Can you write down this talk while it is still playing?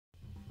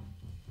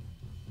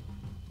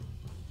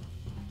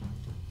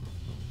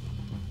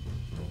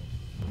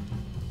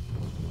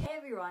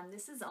everyone,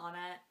 this is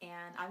Anna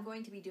and I'm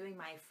going to be doing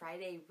my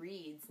Friday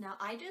reads. Now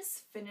I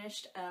just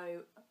finished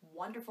a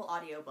wonderful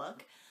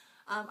audiobook.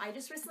 I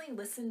just recently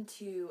listened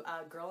to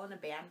Girl in a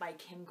Band by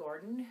Kim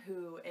Gordon,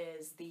 who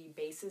is the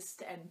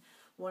bassist and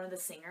one of the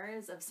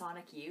singers of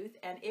Sonic Youth,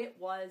 and it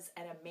was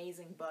an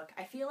amazing book.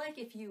 I feel like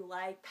if you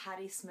like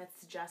Patti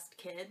Smith's Just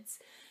Kids,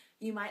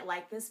 you might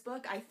like this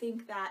book. I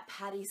think that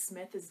Patti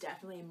Smith is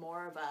definitely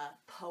more of a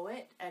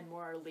poet and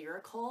more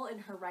lyrical in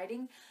her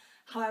writing.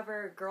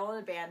 However, Girl in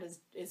a Band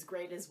is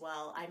great as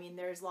well. I mean,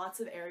 there's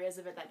lots of areas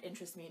of it that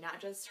interest me, not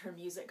just her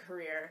music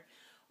career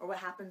or what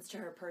happens to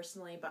her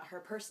personally, but her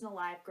personal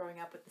life growing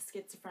up with a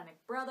schizophrenic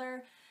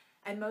brother.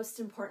 And most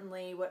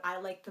importantly, what I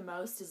like the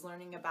most is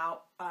learning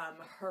about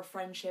her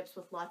friendships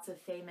with lots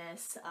of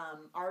famous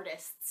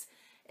artists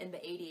in the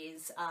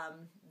 80s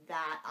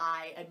that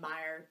I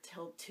admire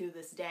till to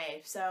this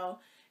day. So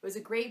it was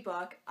a great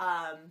book.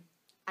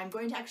 I'm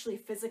going to actually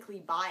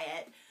physically buy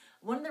it.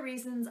 One of the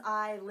reasons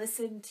I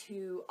listen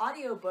to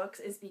audiobooks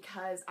is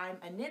because I'm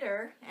a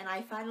knitter and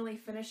I finally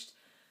finished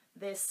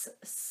this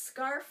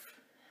scarf.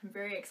 I'm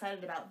very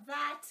excited about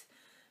that.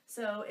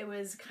 So it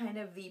was kind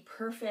of the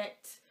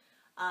perfect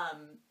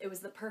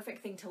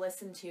thing to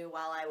listen to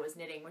while I was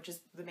knitting, which is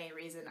the main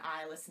reason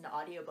I listen to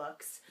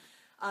audiobooks.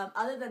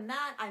 Other than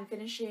that, I'm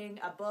finishing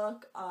a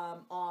book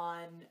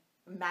on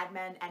Mad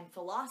Men and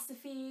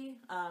Philosophy,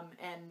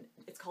 and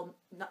it's called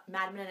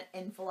Mad Men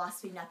and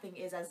Philosophy, Nothing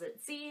Is As It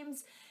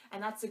Seems,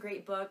 and that's a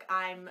great book.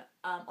 I'm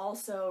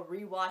also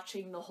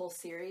rewatching the whole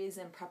series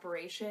in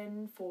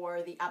preparation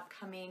for the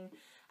upcoming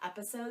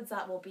episodes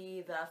that will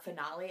be the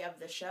finale of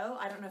the show.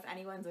 I don't know if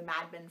anyone's a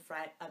Mad Men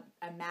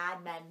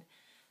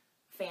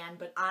fan,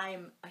 but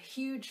I'm a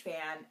huge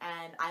fan,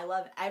 and I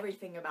love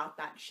everything about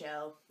that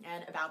show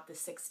and about the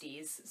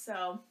 60s.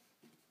 So,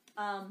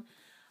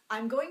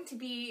 I'm going to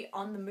be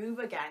on the move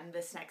again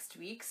this next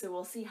week, so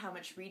we'll see how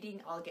much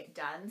reading I'll get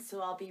done.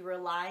 So I'll be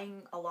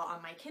relying a lot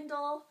on my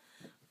Kindle,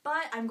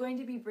 but I'm going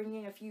to be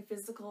bringing a few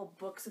physical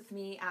books with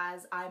me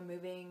as I'm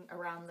moving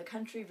around the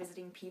country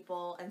visiting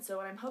people. And so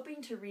what I'm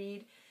hoping to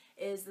read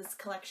is this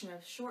collection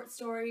of short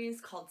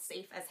stories called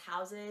Safe as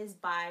Houses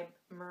by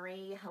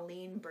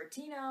Helene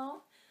Bertino.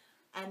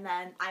 And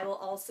then I will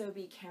also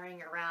be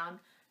carrying around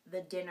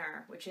The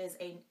Dinner, which is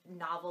a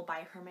novel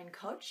by Herman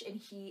Koch, and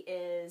he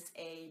is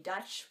a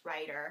Dutch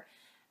writer,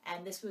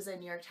 and this was a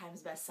New York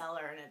Times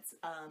bestseller, and it's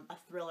a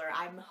thriller.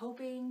 I'm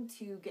hoping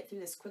to get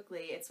through this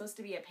quickly. It's supposed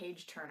to be a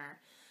page turner,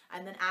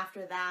 and then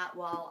after that,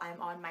 while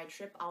I'm on my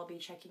trip, I'll be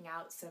checking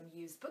out some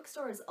used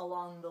bookstores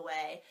along the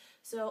way.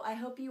 So I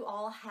hope you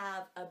all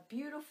have a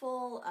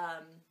beautiful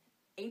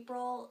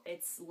April.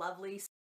 It's lovely.